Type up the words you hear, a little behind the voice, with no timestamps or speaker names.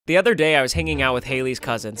The other day, I was hanging out with Haley's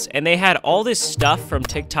cousins, and they had all this stuff from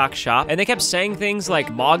TikTok Shop, and they kept saying things like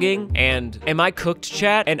mogging and am I cooked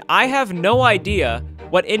chat, and I have no idea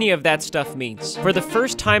what any of that stuff means. For the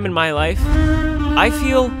first time in my life, I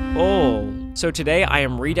feel old. So today I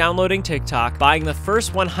am re-downloading TikTok, buying the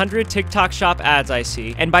first 100 TikTok Shop ads I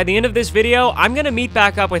see, and by the end of this video, I'm gonna meet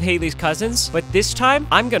back up with Haley's cousins, but this time,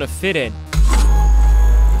 I'm gonna fit in.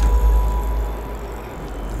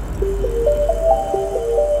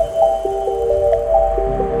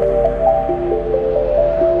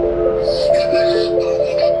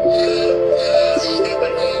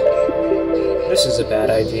 This is a bad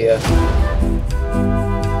idea.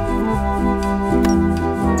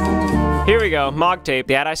 Here we go, Mog Tape.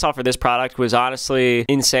 The ad I saw for this product was honestly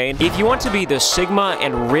insane. If you want to be the Sigma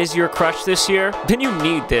and Riz your crush this year, then you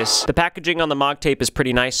need this. The packaging on the Mog Tape is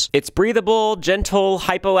pretty nice. It's breathable, gentle,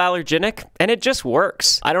 hypoallergenic, and it just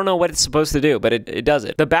works. I don't know what it's supposed to do, but it does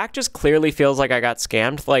it. The back just clearly feels like I got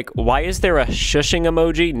scammed. Like, why is there a shushing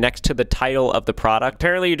emoji next to the title of the product?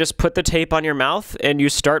 Apparently, you just put the tape on your mouth and you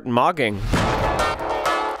start mogging.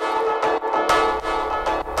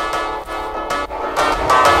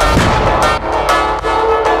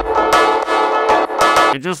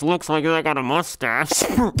 It just looks like I got a mustache.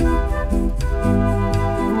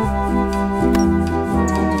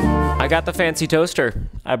 I got the fancy toaster.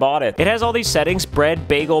 I bought it. It has all these settings: bread,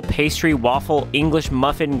 bagel, pastry, waffle, English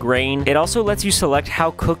muffin, grain. It also lets you select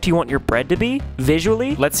how cooked you want your bread to be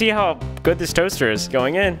visually. Let's see how good this toaster is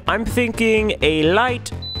going in. I'm thinking a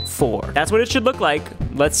light 4. That's what it should look like.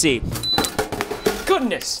 Let's see.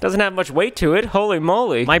 Goodness! Doesn't have much weight to it, holy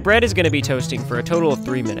moly. My bread is gonna be toasting for a total of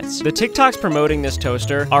 3 minutes. The TikToks promoting this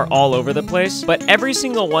toaster are all over the place, but every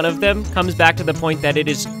single one of them comes back to the point that it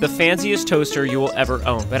is the fanciest toaster you will ever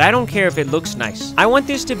own. But I don't care if it looks nice. I want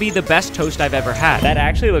this to be the best toast I've ever had. That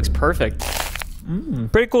actually looks perfect.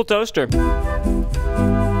 Pretty cool toaster.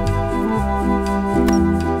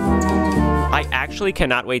 I actually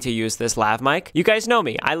cannot wait to use this lav mic. You guys know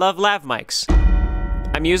me, I love lav mics.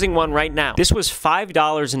 I'm using one right now. This was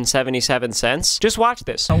 $5.77. Just watch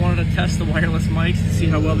this. I wanted to test the wireless mics to see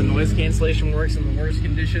how well the noise cancellation works in the worst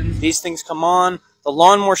conditions. These things come on. The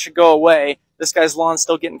lawnmower should go away. This guy's lawn's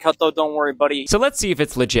still getting cut though, don't worry, buddy. So let's see if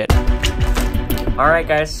it's legit. All right,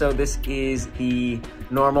 guys, so this is the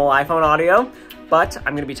normal iPhone audio, but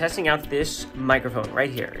I'm gonna be testing out this microphone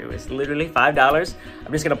right here. It was literally $5.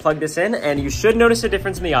 I'm just gonna plug this in, and you should notice a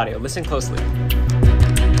difference in the audio. Listen closely.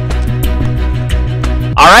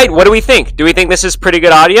 All right, what do we think? Do we think this is pretty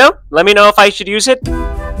good audio? Let me know if I should use it.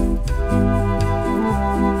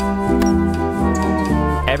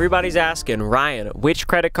 Everybody's asking, Ryan, which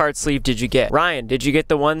credit card sleeve did you get? Ryan, did you get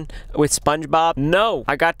the one with SpongeBob? No,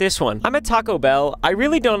 I got this one. I'm at Taco Bell. I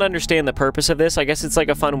really don't understand the purpose of this. I guess it's like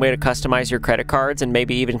a fun way to customize your credit cards and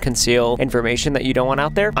maybe even conceal information that you don't want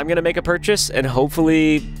out there. I'm gonna make a purchase and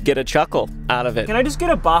hopefully get a chuckle out of it. Can I just get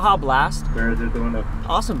a Baja Blast? There's the window.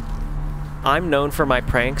 Awesome. I'm known for my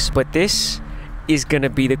pranks, but this is gonna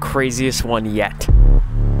be the craziest one yet.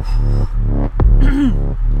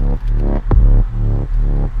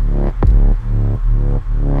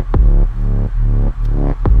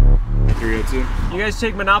 302. You guys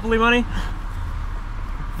take Monopoly money?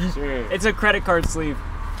 Sure. It's a credit card sleeve.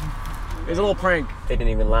 It's a little prank. They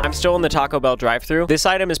didn't even laugh. I'm still in the Taco Bell drive-thru. This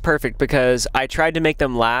item is perfect because I tried to make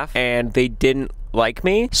them laugh and they didn't like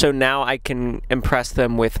me, so now I can impress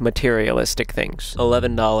them with materialistic things.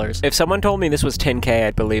 $11. If someone told me this was 10K,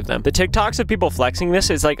 I'd believe them. The TikToks of people flexing this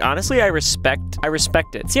is like, honestly, I respect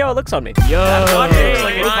it. See how it looks on me. Yo, that looks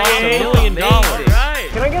like it costs $1 million. Right.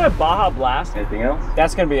 Can I get a Baja Blast? Anything else?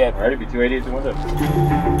 That's gonna be it. Alright, it'll be 280 at the window.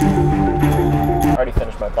 I already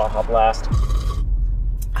finished my Baja Blast.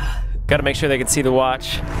 Gotta make sure they can see the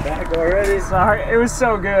watch. Back already? Sorry, it was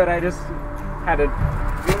so good. I just had to.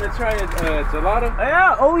 You want to try a gelato?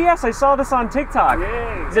 Yeah. Oh yes, I saw this on TikTok.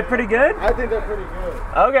 Yeah. Is it pretty good? I think they're pretty good.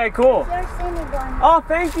 Okay, cool. Your Cinnabon. Oh,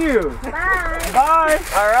 thank you. Bye. Bye.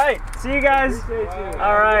 All right. See you guys. Appreciate you.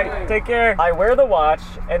 All right. Take care. I wear the watch,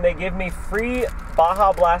 and they give me free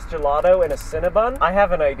Baja Blast gelato and a Cinnabon. I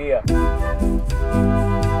have an idea.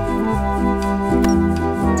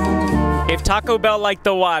 If Taco Bell liked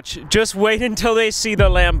the watch, just wait until they see the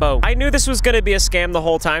Lambo. I knew this was gonna be a scam the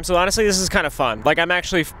whole time, so honestly, this is kind of fun. Like, I'm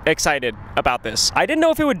actually excited about this. I didn't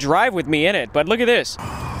know if it would drive with me in it, but look at this. Let's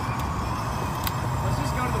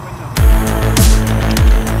just go to the window.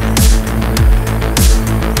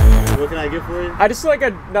 What can I get for you? I just like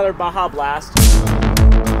another Baja Blast.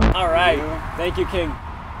 All right. Thank you, King.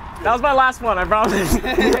 That was my last one, I promise. All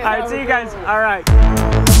right, see you guys. All right.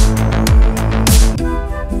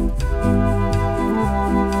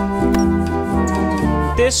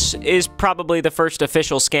 this is probably the first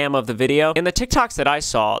official scam of the video. In the TikToks that I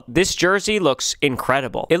saw, this jersey looks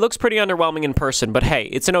incredible. It looks pretty underwhelming in person, but hey,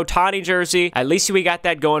 it's an Ohtani jersey. At least we got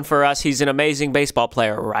that going for us. He's an amazing baseball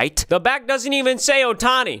player, right? The back doesn't even say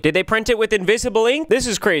Ohtani. Did they print it with invisible ink? This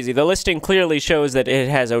is crazy. The listing clearly shows that it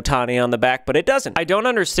has Ohtani on the back, but it doesn't. I don't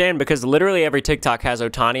understand because literally every TikTok has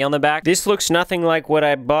Ohtani on the back. This looks nothing like what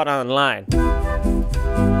I bought online.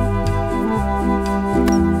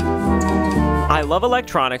 I love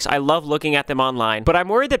electronics, I love looking at them online, but I'm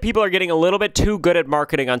worried that people are getting a little bit too good at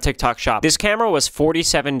marketing on TikTok Shop. This camera was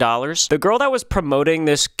 $47. The girl that was promoting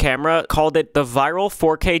this camera called it the viral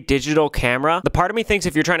 4K digital camera. The part of me thinks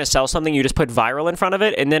if you're trying to sell something, you just put viral in front of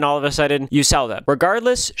it, and then all of a sudden, you sell them.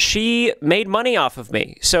 Regardless, she made money off of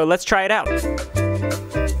me, so let's try it out.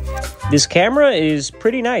 This camera is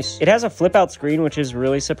pretty nice. It has a flip out screen, which is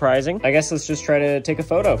really surprising. I guess let's just try to take a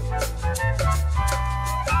photo.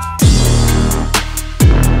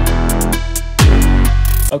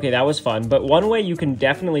 Okay, that was fun, but one way you can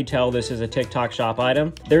definitely tell this is a TikTok Shop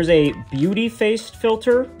item, there's a beauty face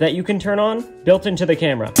filter that you can turn on built into the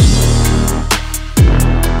camera.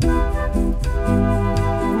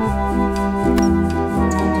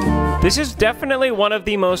 This is definitely one of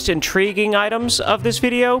the most intriguing items of this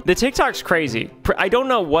video. The TikTok's crazy. I don't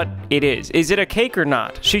know what it is. Is it a cake or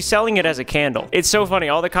not? She's selling it as a candle. It's so funny.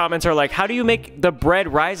 All the comments are like, how do you make the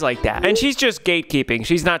bread rise like that? And she's just gatekeeping.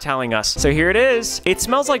 She's not telling us. So here it is. It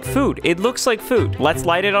smells like food. It looks like food. Let's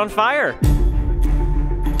light it on fire.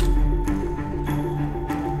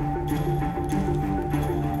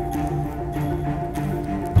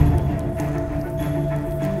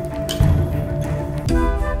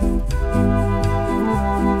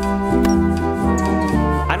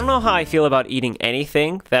 I don't know how I feel about eating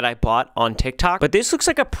anything that I bought on TikTok, but this looks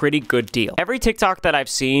like a pretty good deal. Every TikTok that I've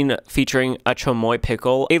seen featuring a chamoy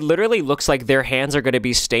pickle, it literally looks like their hands are going to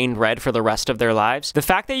be stained red for the rest of their lives. The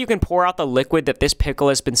fact that you can pour out the liquid that this pickle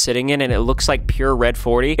has been sitting in and it looks like pure red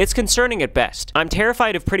 40, it's concerning at best. I'm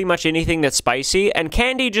terrified of pretty much anything that's spicy, and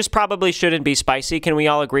candy just probably shouldn't be spicy. Can we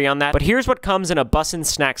all agree on that? But here's what comes in a bussin'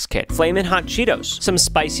 snacks kit. Flamin' hot Cheetos, some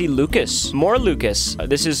spicy Lucas, more Lucas.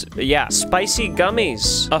 This is, yeah, spicy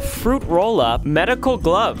gummies, a fruit roll-up, medical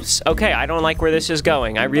gloves. Okay, I don't like where this is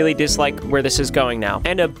going. I really dislike where this is going now.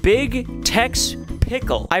 And a big Tex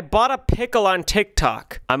pickle. I bought a pickle on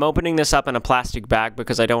TikTok. I'm opening this up in a plastic bag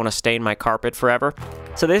because I don't want to stain my carpet forever.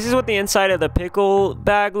 So this is what the inside of the pickle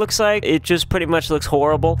bag looks like. It just pretty much looks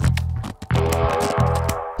horrible.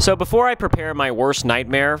 So before I prepare my worst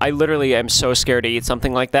nightmare, I literally am so scared to eat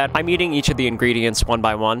something like that. I'm eating each of the ingredients one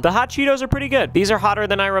by one. The hot Cheetos are pretty good. These are hotter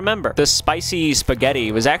than I remember. The spicy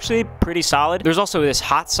spaghetti was actually pretty solid. There's also this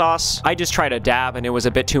hot sauce. I just tried a dab and it was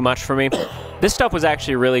a bit too much for me. This stuff was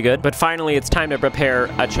actually really good, but finally it's time to prepare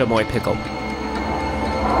a chamoy pickle.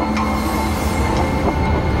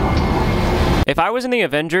 If I was in the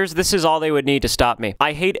Avengers, this is all they would need to stop me.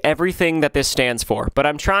 I hate everything that this stands for, but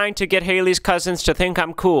I'm trying to get Haley's cousins to think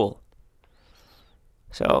I'm cool.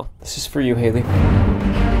 So, this is for you, Haley.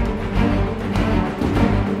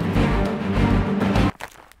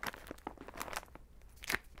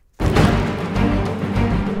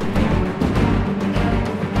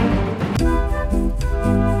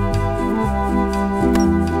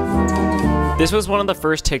 This was one of the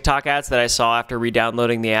first TikTok ads that I saw after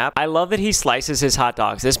re-downloading the app. I love that he slices his hot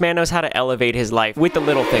dogs. This man knows how to elevate his life with the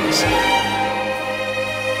little things.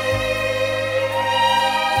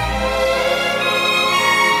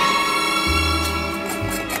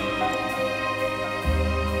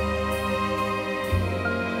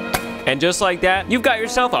 And just like that, you've got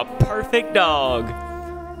yourself a perfect dog.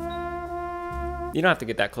 You don't have to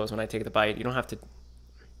get that close when I take the bite. You don't have to...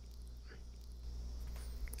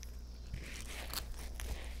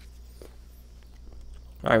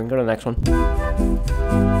 All right, we can go to the next one.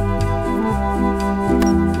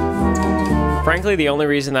 Frankly, the only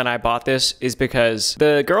reason that I bought this is because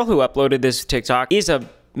the girl who uploaded this TikTok is a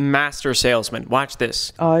master salesman. Watch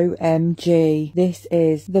this. OMG, this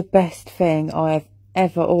is the best thing I have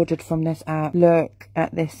ever ordered from this app. Look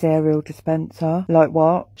at this cereal dispenser. Like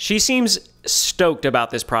what? She seems stoked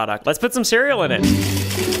about this product. Let's put some cereal in it.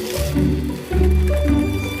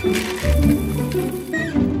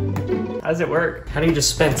 How does it work? How do you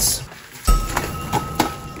dispense?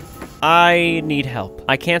 I need help.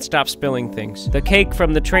 I can't stop spilling things. The cake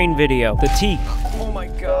from the train video. The tea. Oh my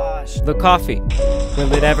gosh. The coffee.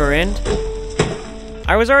 Will it ever end?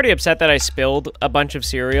 I was already upset that I spilled a bunch of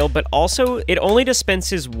cereal, but also it only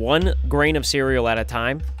dispenses 1 grain of cereal at a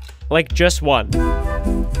time. Like, just one.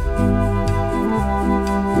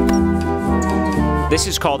 This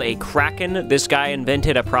is called a Kraken. This guy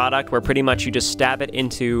invented a product where pretty much you just stab it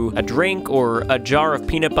into a drink or a jar of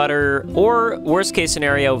peanut butter or, worst case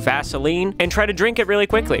scenario, Vaseline, and try to drink it really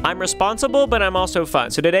quickly. I'm responsible, but I'm also fun.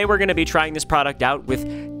 So today we're gonna be trying this product out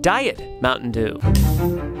with Diet Mountain Dew.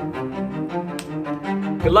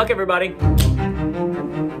 Good luck, everybody.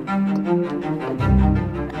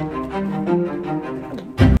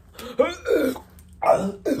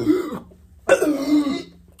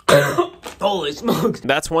 Holy smokes.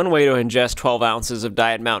 That's one way to ingest 12 ounces of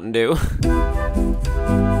Diet Mountain Dew.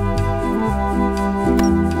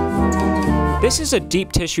 This is a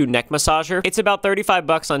deep tissue neck massager. It's about 35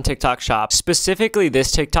 bucks on TikTok Shop. Specifically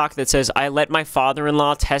this TikTok that says, I let my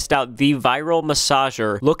father-in-law test out the viral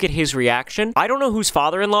massager. Look at his reaction. I don't know whose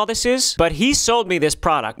father-in-law this is, but he sold me this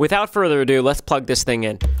product. Without further ado, let's plug this thing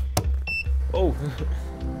in. Oh.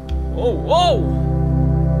 Oh, whoa!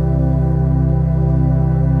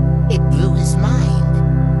 It blew his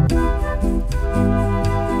mind.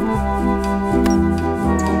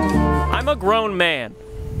 I'm a grown man.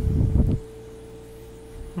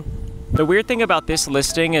 The weird thing about this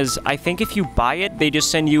listing is I think if you buy it, they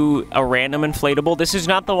just send you a random inflatable. This is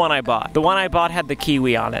not the one I bought. The one I bought had the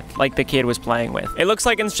kiwi on it, like the kid was playing with. It looks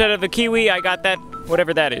like instead of the kiwi, I got that,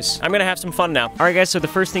 whatever that is. I'm gonna have some fun now. All right, guys, so the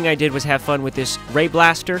first thing I did was have fun with this Ray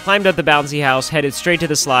Blaster. Climbed up the bouncy house, headed straight to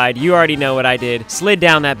the slide. You already know what I did. Slid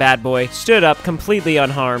down that bad boy, stood up completely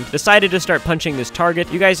unharmed, decided to start punching this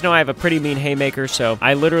target. You guys know I have a pretty mean haymaker, so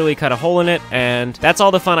I literally cut a hole in it, and that's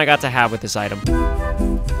all the fun I got to have with this item.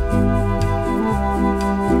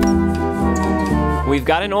 We've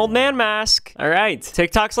got an old man mask. All right.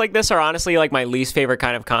 TikToks like this are honestly like my least favorite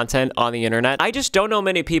kind of content on the internet. I just don't know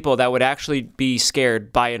many people that would actually be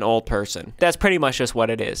scared by an old person. That's pretty much just what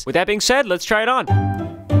it is. With that being said, let's try it on.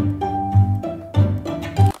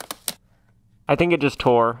 I think it just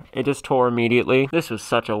tore. It just tore immediately. This was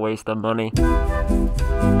such a waste of money.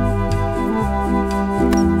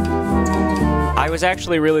 I was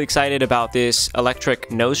actually really excited about this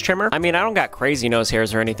electric nose trimmer. I mean, I don't got crazy nose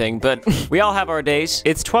hairs or anything, but we all have our days.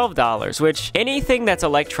 It's $12, which anything that's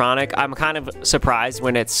electronic, I'm kind of surprised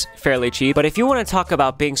when it's fairly cheap. But if you want to talk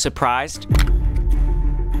about being surprised,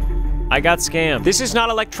 I got scammed. This is not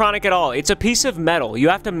electronic at all. It's a piece of metal. You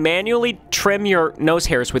have to manually trim your nose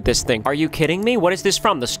hairs with this thing. Are you kidding me? What is this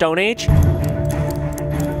from? The Stone Age?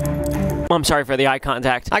 I'm sorry for the eye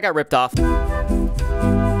contact. I got ripped off.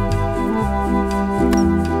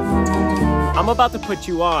 I'm about to put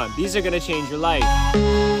you on. These are gonna change your life. I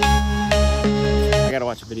gotta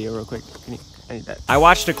watch a video real quick. I need that. I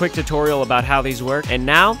watched a quick tutorial about how these work, and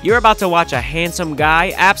now you're about to watch a handsome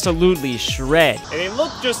guy absolutely shred. And they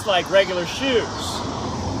look just like regular shoes.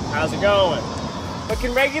 How's it going? But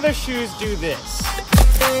can regular shoes do this?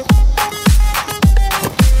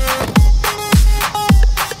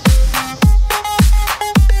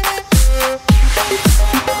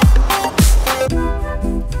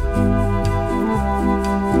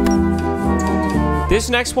 This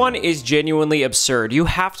next one is genuinely absurd. You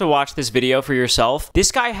have to watch this video for yourself. This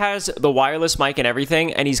guy has the wireless mic and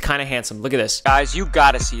everything, and he's kind of handsome. Look at this. Guys, you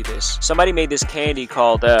gotta see this. Somebody made this candy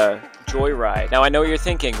called Joyride. Now, I know what you're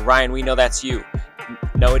thinking, Ryan, we know that's you.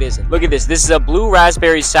 No, it isn't. Look at this. This is a blue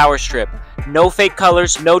raspberry sour strip. No fake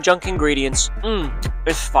colors, no junk ingredients.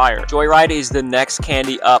 It's fire. Joyride is the next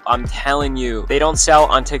candy up, I'm telling you. They don't sell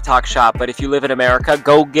on TikTok Shop, but if you live in America,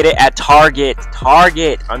 go get it at Target.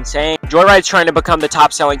 Target, I'm saying. Joyride's trying to become the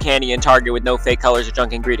top selling candy in Target with no fake colors or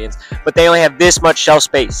junk ingredients, but they only have this much shelf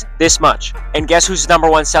space. This much. And guess who's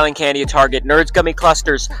 #1 selling candy at Target? Nerds Gummy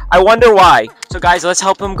Clusters. I wonder why. So guys, let's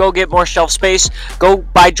help him go get more shelf space. Go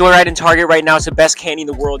buy Joyride in Target right now. It's the best candy in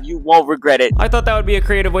the world. You won't regret it. I thought that would be a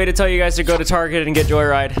creative way to tell you guys to go to Target and get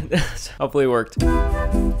Joyride. Hopefully it worked.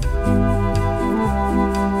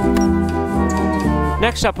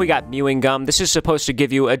 Next up, we got mewing gum. This is supposed to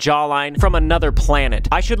give you a jawline from another planet.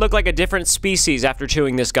 I should look like a different species after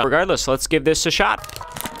chewing this gum. Regardless, let's give this a shot.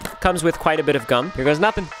 Comes with quite a bit of gum. Here goes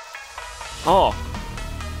nothing. Oh.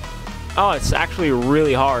 Oh, it's actually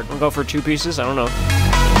really hard. I'll go for 2 pieces. I don't know.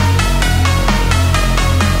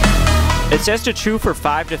 It says to chew for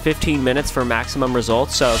 5 to 15 minutes for maximum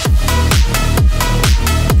results, so...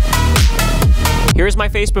 Here's my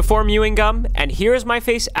face before mewing gum, and here's my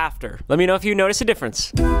face after. Let me know if you notice a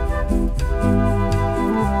difference.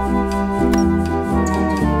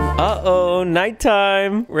 Uh-oh,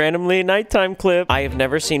 nighttime. Randomly nighttime clip. I have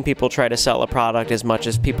never seen people try to sell a product as much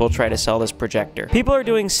as people try to sell this projector. People are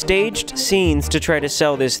doing staged scenes to try to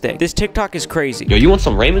sell this thing. This TikTok is crazy. Yo, you want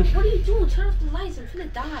some ramen? What are you doing? Turn off the lights. I'm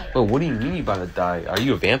finna die. Bro, what do you mean you about to die? Are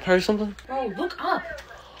you a vampire or something? Bro, look up.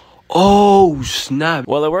 Oh, snap.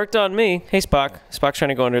 Well, it worked on me. Hey, Spock. Spock's trying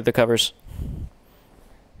to go under the covers.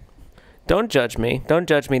 Don't judge me. Don't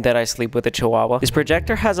judge me that I sleep with a chihuahua. This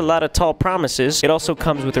projector has a lot of tall promises. It also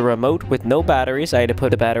comes with a remote with no batteries. I had to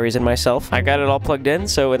put the batteries in myself. I got it all plugged in,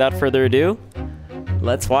 so without further ado,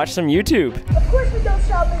 let's watch some YouTube. Of course we go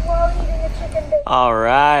shopping while eating a chicken bake. All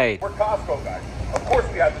right. We're Costco guys. Of course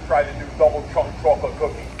we have to try the new double chunk chocolate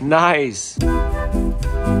cookie. Nice.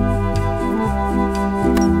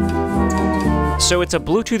 So it's a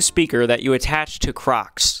Bluetooth speaker that you attach to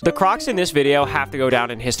Crocs. The Crocs in this video have to go down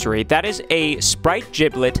in history. That is a Sprite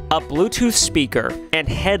giblet, a Bluetooth speaker, and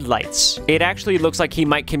headlights. It actually looks like he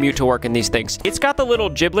might commute to work in these things. It's got the little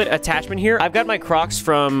giblet attachment here. I've got my Crocs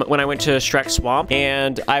from when I went to Shrek Swamp,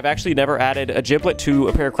 and I've actually never added a giblet to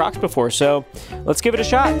a pair of Crocs before, so let's give it a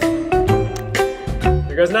shot.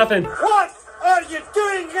 There goes nothing. What are you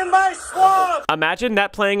doing in my swamp? Imagine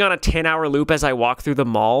that playing on a 10-hour loop as I walk through the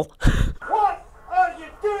mall. What are you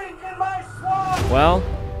doing in my swamp? Well,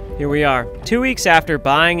 here we are. 2 weeks after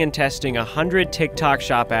buying and testing 100 TikTok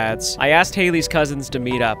shop ads, I asked Haley's cousins to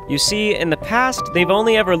meet up. You see, in the past, they've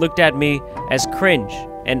only ever looked at me as cringe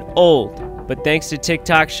and old. But thanks to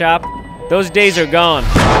TikTok shop, those days are gone.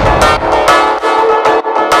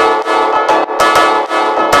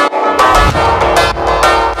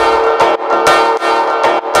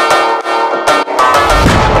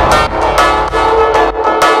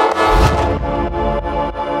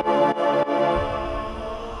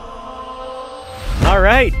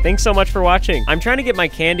 Alright, thanks so much for watching. I'm trying to get my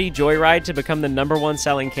candy, Joyride, to become the #1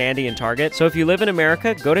 selling candy in Target. So if you live in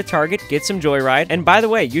America, go to Target, get some Joyride. And by the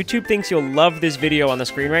way, YouTube thinks you'll love this video on the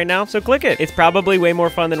screen right now, so click it. It's probably way more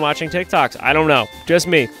fun than watching TikToks. I don't know. Just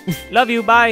me. Love you, bye.